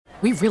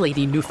We really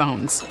need new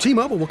phones.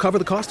 T-Mobile will cover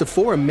the cost of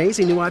 4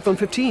 amazing new iPhone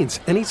 15s,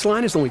 and each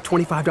line is only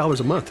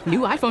 $25 a month. New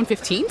iPhone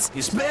 15s?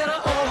 It's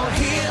better over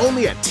here.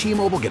 Only at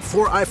T-Mobile, get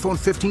 4 iPhone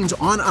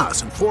 15s on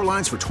us and 4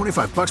 lines for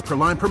 $25 per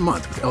line per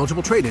month with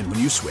eligible trade-in when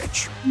you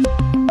switch.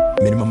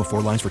 Minimum of 4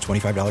 lines for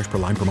 $25 per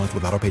line per month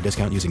with autopay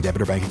discount using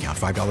debit or bank account.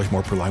 $5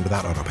 more per line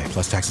without autopay,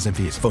 plus taxes and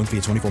fees. Phone fee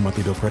at 24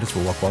 monthly bill credits for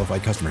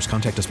well-qualified customers.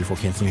 Contact us before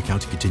canceling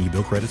account to continue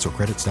bill credits or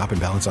credit stop and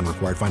balance on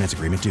required finance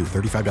agreement due.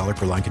 $35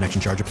 per line connection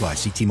charge applies.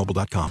 See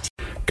T-Mobile.com.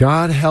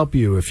 God help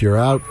you if you're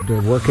out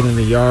working in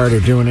the yard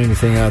or doing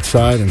anything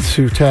outside and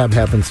Sue Tab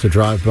happens to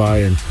drive by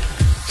and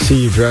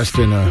see you dressed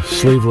in a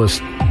sleeveless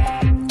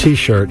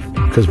T-shirt,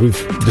 because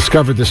we've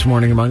discovered this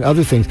morning, among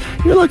other things,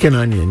 you're like an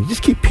onion. You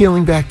just keep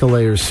peeling back the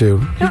layers, Sue.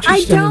 No,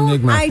 I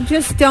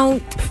just don't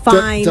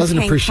find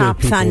tank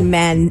tops people on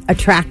men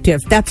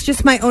attractive. That's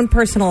just my own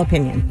personal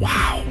opinion.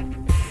 Wow.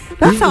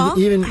 That's all.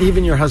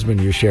 Even your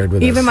husband you shared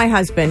with us. Even my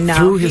husband,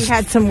 no. He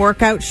had some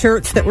workout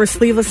shirts that were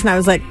sleeveless, and I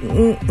was like,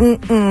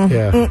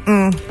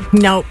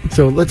 nope.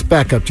 So let's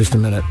back up just a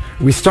minute.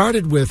 We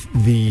started with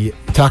the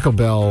Taco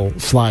Bell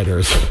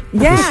sliders.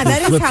 Yeah,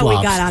 that is how we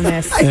got on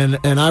this.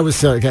 And I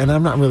was, and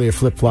I'm not really a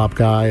flip-flop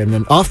guy. And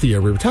then off the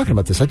air, we were talking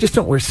about this. I just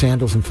don't wear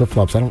sandals and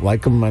flip-flops. I don't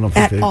like them. I don't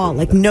think At all.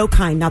 Like no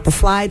kind. Not the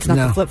slides, not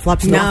the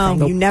flip-flops, nothing.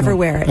 Nope, you never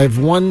wear it. I have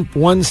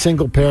one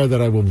single pair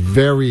that I will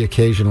very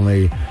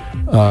occasionally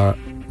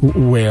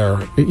wear,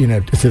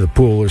 to the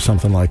pool or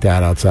something like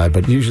that outside.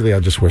 But usually I'll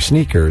just wear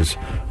sneakers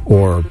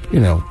or,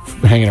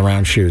 hanging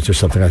around shoes or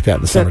something like that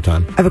in the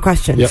summertime. I have a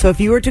question. Yep. So if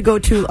you were to go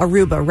to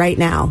Aruba right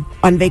now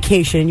on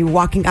vacation and you're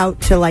walking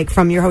out to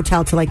from your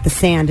hotel to the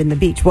sand and the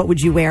beach, what would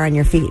you wear on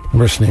your feet? I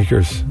wear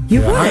sneakers.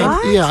 You would?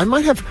 I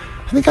might have.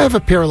 I think I have a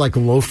pair of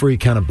loafery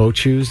kind of boat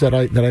shoes that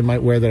I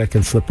might wear that I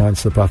can slip on,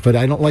 slip off. But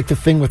I don't like the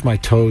thing with my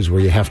toes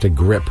where you have to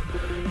grip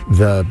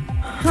the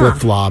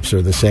flip-flops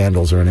or the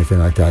sandals or anything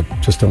like that.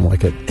 Just don't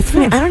like it. It's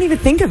funny. I don't even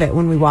think of it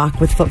when we walk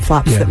with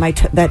flip-flops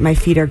that my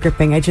feet are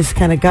gripping. I just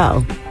kind of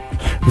go.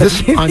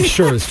 This, I'm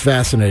sure, is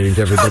fascinating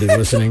to everybody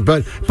listening.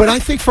 But I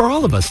think for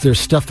all of us, there's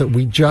stuff that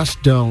we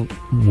just don't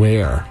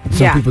wear.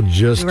 Some people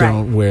just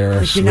don't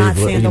wear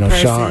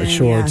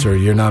shorts, or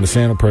you're not a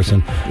sandal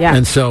person. Yeah.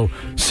 And so,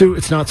 Sue,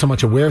 it's not so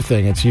much a wear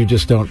thing. It's you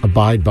just don't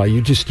abide by.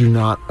 You just do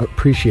not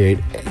appreciate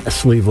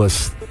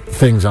sleeveless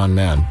things on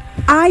men.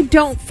 I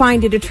don't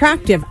find it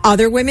attractive.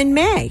 Other women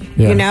may,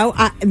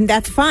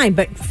 that's fine.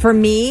 But for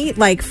me,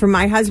 for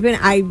my husband,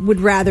 I would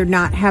rather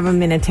not have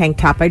him in a tank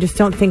top. I just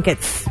don't think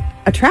it's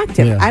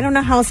attractive. Yeah. I don't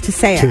know how else to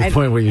say it. To the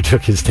point where you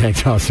took his tank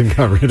tops and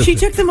got rid of them. She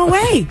took them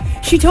away.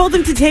 She told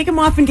him to take them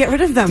off and get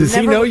rid of them. Does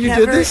he know you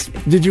did this?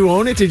 Did you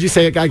own it? Did you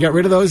say, I got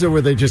rid of those, or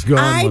were they just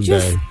gone one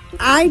day?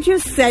 I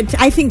just said,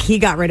 I think he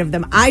got rid of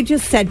them. I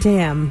just said to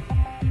him,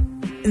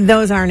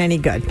 those aren't any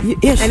good.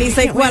 And he's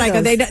like, what? I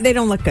go, they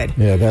don't look good.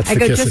 Yeah, that's I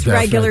the go, kiss just of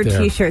death regular right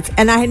there. T-shirts.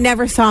 And I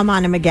never saw him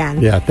on him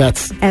again. Yeah,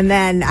 that's... And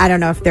then, I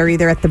don't know if they're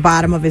either at the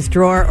bottom of his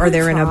drawer or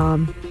they're in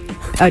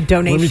a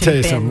donation Let me tell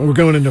you bin. something. We're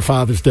going into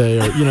Father's Day.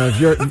 Or, if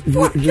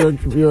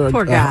you're a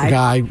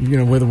guy,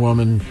 with a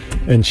woman,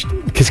 and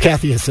because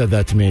Kathy has said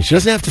that to me, she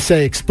doesn't have to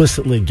say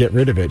explicitly get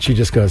rid of it. She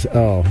just goes,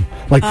 the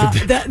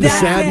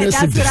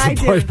sadness and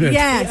disappointment.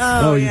 Yes.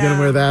 You're going to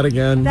wear that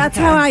again? That's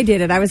how I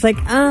did it. I was like,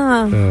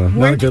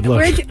 not a good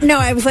look.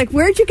 I was like,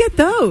 where'd you get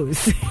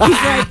those?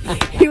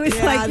 He was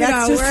like,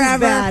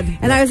 wherever.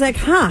 And I was like,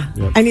 huh?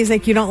 Yep. And he's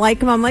like, you don't like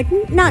them? I'm like,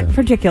 not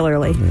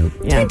particularly. Yep.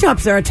 Yeah. Tank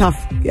tops are a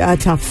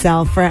tough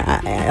sell for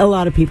a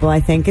lot of people. I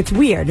think it's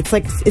weird. It's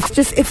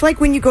like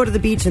when you go to the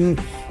beach and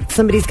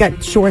somebody's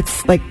got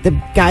shorts, like the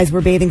guys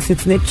wear bathing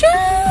suits, and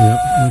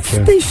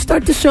they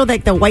start to show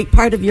the white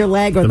part of your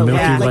leg or the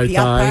milky leg, right the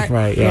up thigh, part.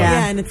 right?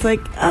 Yeah, and it's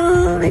like,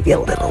 maybe a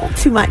little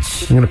too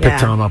much. I'm going to pick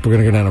Tom up. We're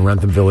going to go down to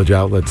Rentham Village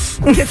Outlets.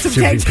 Get some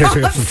tank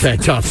tops. Some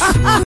tank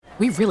tops.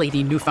 We really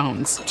need new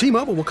phones.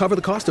 T-Mobile will cover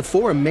the cost of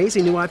 4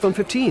 amazing new iPhone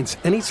 15s,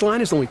 and each line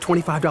is only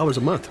 $25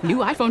 a month. New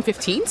iPhone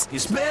 15s?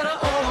 It's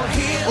better over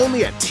here.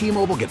 Only at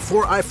T-Mobile, get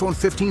 4 iPhone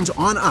 15s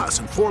on us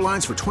and 4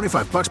 lines for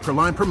 $25 per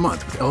line per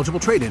month with eligible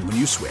trade-in when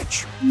you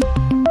switch.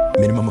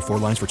 Minimum of 4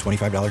 lines for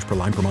 $25 per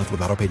line per month with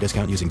autopay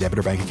discount using debit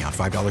or bank account.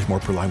 $5 more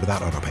per line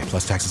without autopay,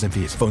 plus taxes and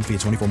fees. Phone fee at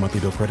 24 monthly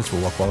bill credits for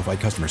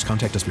well-qualified customers.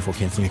 Contact us before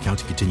canceling account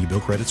to continue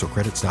bill credits or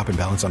credit stop and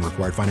balance on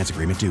required finance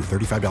agreement due.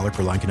 $35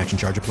 per line connection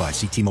charge applies.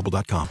 See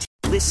T-Mobile.com.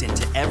 Listen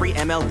to every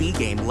MLB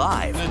game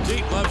live. In the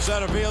deep left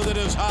center field, it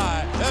is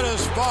high, it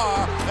is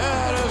far,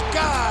 it is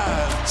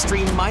gone.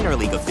 Stream minor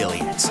league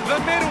affiliates. The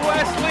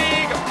Midwest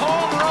League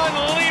home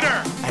run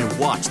leader. And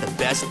watch the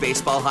best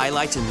baseball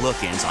highlights and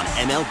look-ins on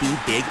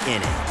MLB Big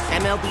Inning.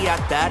 MLB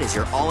At Bat is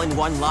your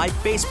all-in-one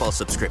live baseball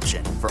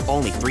subscription for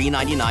only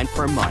 $3.99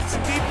 per month.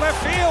 Deep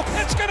left field,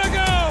 it's gonna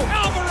go.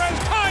 Alvarez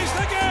ties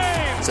the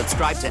game.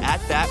 Subscribe to At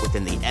Bat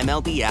within the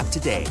MLB app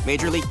today.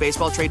 Major League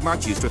Baseball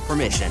trademarks used with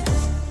permission.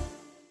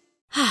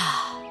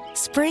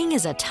 Spring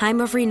is a time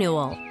of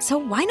renewal, so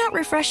why not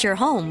refresh your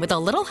home with a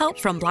little help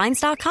from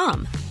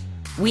Blinds.com?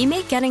 We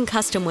make getting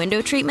custom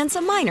window treatments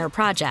a minor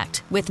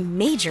project with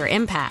major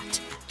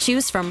impact.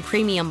 Choose from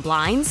premium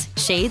blinds,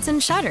 shades,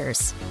 and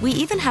shutters. We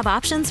even have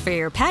options for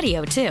your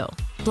patio, too.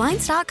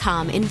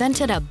 Blinds.com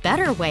invented a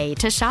better way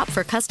to shop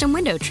for custom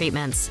window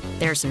treatments.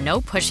 There's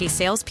no pushy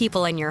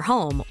salespeople in your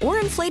home or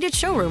inflated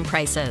showroom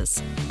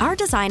prices. Our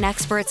design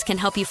experts can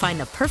help you find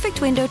the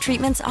perfect window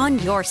treatments on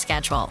your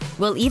schedule.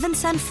 We'll even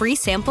send free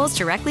samples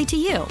directly to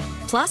you.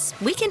 Plus,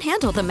 we can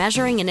handle the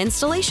measuring and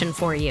installation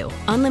for you.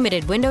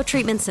 Unlimited window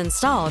treatments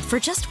installed for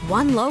just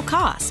one low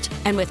cost.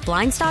 And with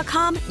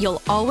Blinds.com,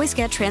 you'll always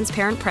get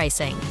transparent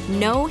pricing.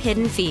 No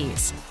hidden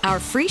fees. Our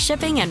free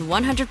shipping and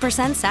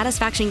 100%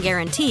 satisfaction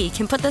guarantee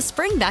can put the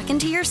spring back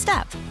into your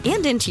step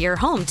and into your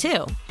home,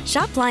 too.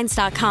 Shop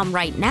Blinds.com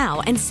right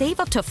now and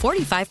save up to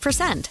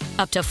 45%.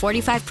 Up to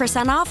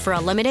 45% off for a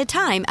limited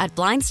time at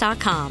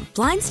Blinds.com.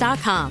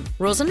 Blinds.com.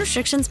 Rules and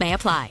restrictions may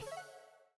apply.